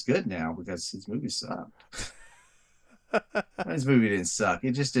it's good now because his movie sucked. His movie didn't suck;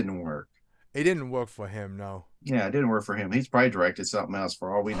 it just didn't work. It didn't work for him, no. Yeah, it didn't work for him. He's probably directed something else.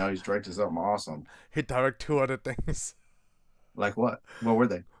 For all we know, he's directed something awesome. He directed two other things. Like what? What were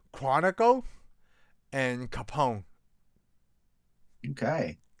they? Chronicle and Capone.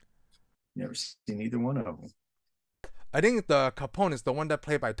 Okay. Never seen either one of them. I think the Capone is the one that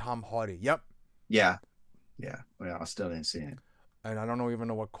played by Tom Hardy. Yep. Yeah. Yeah. Well, I still didn't see it. And I don't even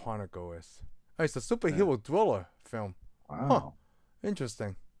know what Chronicle is. Oh, it's a Yeah. superhero thriller film. Huh. Wow.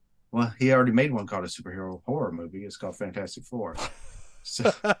 Interesting. Well, he already made one called a superhero horror movie. It's called Fantastic Four.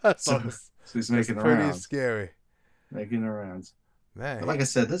 So, so, so he's making the pretty rounds. scary. Making the rounds. Man. But like I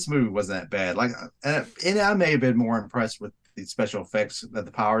said, this movie wasn't that bad. Like, and I may have been more impressed with the special effects of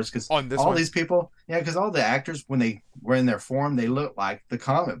the powers because all these people, yeah, because all the actors when they were in their form, they looked like the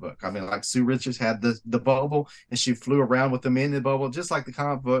comic book. I mean, like Sue Richards had the bubble, and she flew around with them in the bubble, just like the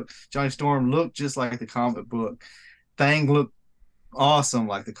comic book. Johnny Storm looked just like the comic book. Thing looked awesome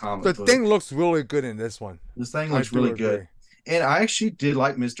like the comic book. The Thing looks really good in this one. This Thing looks really good. And I actually did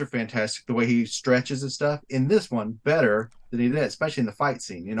like Mr. Fantastic, the way he stretches and stuff. In this one, better than he did, especially in the fight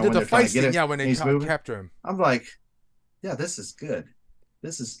scene. You know, when the they're trying fight to get scene, it, yeah, when they capture him. I'm like, yeah, this is good.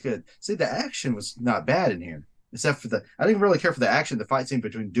 This is good. See, the action was not bad in here, except for I didn't really care for the action, the fight scene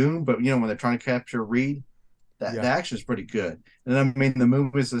between Doom, but you know, when they're trying to capture Reed, the action is pretty good. And I mean, the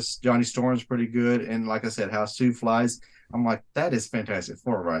movies, Johnny Storm's pretty good, and like I said, how Sue flies. I'm like, that is Fantastic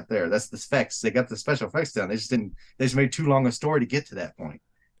Four right there. That's the effects. They got the special effects down. They just made too long a story to get to that point.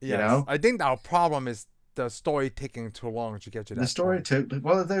 Yes. You know? I think our problem is the story taking too long to get to that. The story took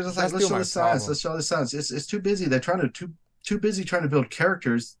well, there's just like, let's show the science. Let's show the science. It's too busy. They're too busy trying to build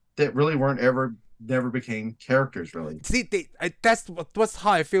characters that really never became characters really. See, that's what's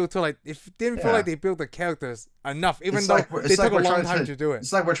how I feel too. Like, if didn't feel like they built the characters enough, even though they took a long time to do it.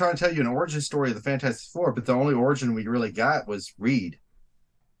 It's like we're trying to tell you an origin story of the Fantastic Four, but the only origin we really got was Reed.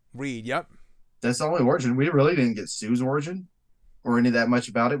 Yep. That's the only origin. We really didn't get Sue's origin or any of that much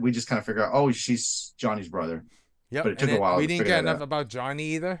about it. We just kind of figure out, oh, she's Johnny's brother. Yep. But it took a while. We didn't get enough about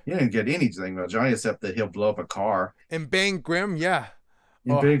Johnny either. You didn't get anything about Johnny except that he'll blow up a car. And Ben Grimm, yeah.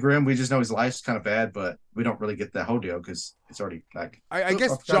 In Ben Grimm, we just know his life's kind of bad, but we don't really get that whole deal because it's already like. I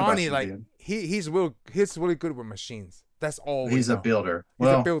guess Johnny, like he's really good with machines. That's all. He's a builder. He's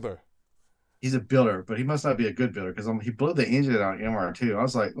a builder. He's a builder, but he must not be a good builder because he blew the engine on MR2. I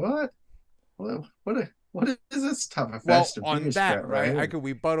was like, what? What is this type of fast and on that, right? I could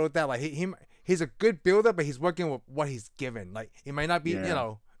rebuttal that. Like he's a good builder, but he's working with what he's given. Like it might not be, you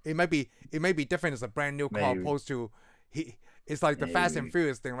know, it may be different as a brand new car opposed to it's like the Fast and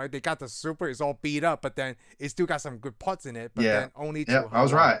Furious thing, right? They got the Super, it's all beat up, but then it still got some good parts in it. But then only to I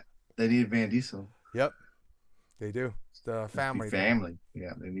was right. They need Van Diesel. Yep, they do. The family.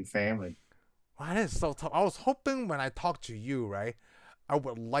 Yeah, they need family. Wow, that is so tough. I was hoping when I talked to you, right, I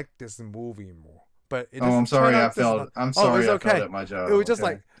would like this movie more. But I'm sorry I failed. I'm sorry I failed at my job. It was just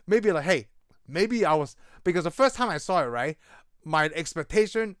like hey, maybe I was, because the first time I saw it, right, my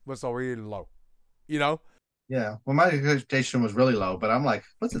expectation was already low, you know. Yeah, well, my expectation was really low, but I'm like,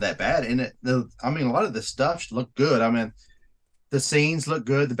 what's it that bad? And I mean, a lot of the stuff looked good. I mean, the scenes look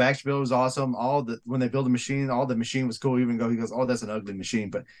good. The backspill was awesome. When they build a machine, all the machine was cool. Even though he goes, oh, that's an ugly machine,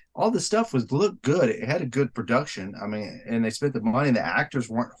 but all the stuff looked good. It had a good production. I mean, and they spent the money. And the actors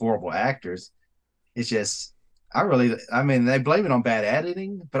weren't horrible actors. It's just, I mean, they blame it on bad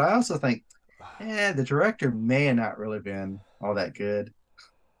editing, but I also think, the director may have not really been all that good.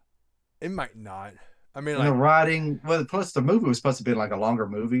 It might not. I mean, the writing. Well, plus the movie was supposed to be like a longer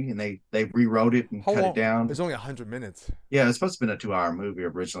movie, and they rewrote it and cut it down. It's only 100 minutes. Yeah, it's supposed to be a 2-hour movie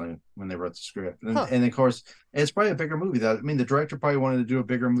originally when they wrote the script, and of course, it's probably a bigger movie. Though I mean, the director probably wanted to do a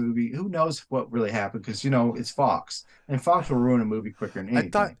bigger movie. Who knows what really happened? Because it's Fox, and Fox will ruin a movie quicker than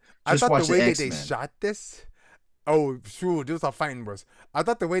anything. I thought the way that they shot this. Oh, true. Those are fighting words. I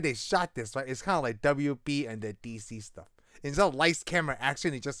thought the way they shot this, right, it's kind of like WB and the DC stuff. Instead of lights, camera,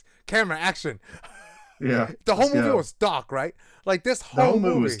 action, it's just camera, action. Yeah. The whole movie was dark, right? Like this whole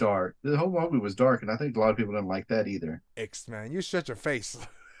movie was dark. The whole movie was dark, and I think a lot of people didn't like that either. X-Man, you shut your face.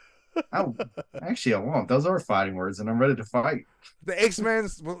 I won't. Those are fighting words, and I'm ready to fight. The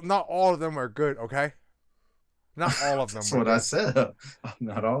X-Men's, not all of them are good, okay? Not all of them. That's what I said.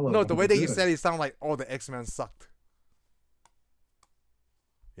 Not all of them. No, the way that you said it sounded like all the X-Men sucked.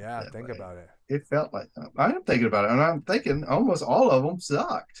 Yeah, think about it. It felt like I am thinking about it, and I'm thinking almost all of them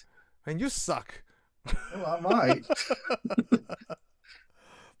sucked. And you suck. Well, I might.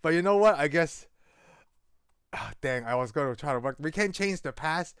 But you know what? I guess. Dang, I was going to try to work. We can't change the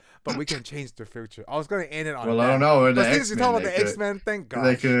past, but we can change the future. I was going to end it on. Well, I don't know. But since you talk about the X-Men thing,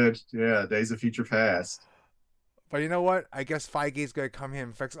 they could. Yeah, Days of Future Past. But you know what? I guess Feige's gonna come here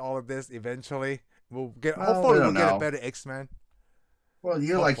and fix all of this eventually. We'll get. Well, Hopefully, we we'll don't get a know. better X-Men. Well,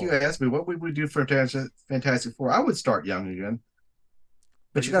 you like you Hopefully. asked me, what would we do for Fantastic Four? I would start young again,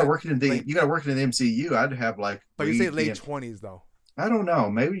 But but you said late. you got to work it in the MCU. I'd have like But you say Reed late being. 20s though. I don't know.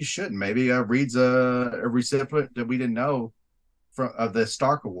 Maybe you shouldn't. Maybe Reed's a recipient that we didn't know from of the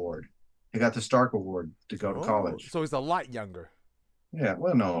Stark Award. He got the Stark Award to go to Oh, college. so he's a lot younger. Yeah,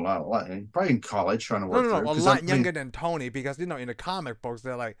 well, no, a lot. Probably in college trying to No, work no, through. no, a Because I lot mean, younger than Tony because in the comic books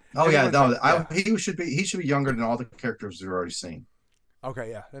they're like oh yeah, everyone's no, like yeah. he should be younger than all the characters we've already seen.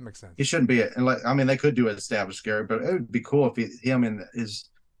 Okay, yeah, that makes sense. He shouldn't be. I mean, they could do an established character, but it would be cool if him and his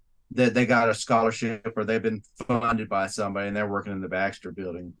that they got a scholarship or they've been funded by somebody and they're working in the Baxter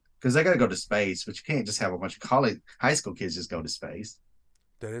building because they got to go to space, but you can't just have a bunch of high school kids just go to space.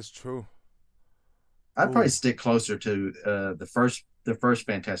 That is true. I'd probably Ooh, stick closer to the first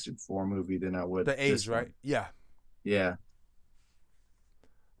Fantastic Four movie than I would the age, this right? one. Yeah, Yeah,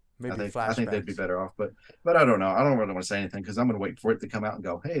 maybe I think they'd be flashbacks. better off, but I don't know. I don't really want to say anything because I'm going to wait for it to come out and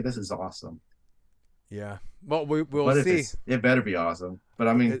go, hey, this is awesome. Yeah, well, we'll But if see. it better be awesome. But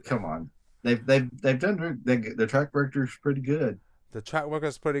I mean, It, come on, they've done their track record is pretty good the track work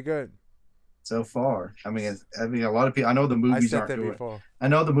is pretty good. so far. I mean, a lot of people. I know the I movies said aren't that doing. before. I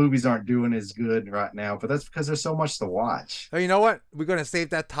know the movies aren't doing as good right now, but that's because there's so much to watch. So you know what? We're gonna save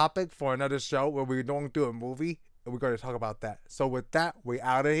that topic for another show where we don't do a movie and we're gonna talk about that. So with that, we're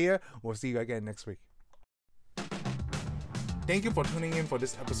out of here. We'll see you again next week. Thank you for tuning in for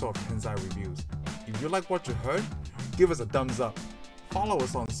this episode of Tensai Reviews. If you like what you heard, give us a thumbs up. Follow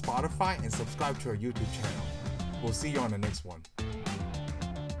us on Spotify and subscribe to our YouTube channel. We'll see you on the next one.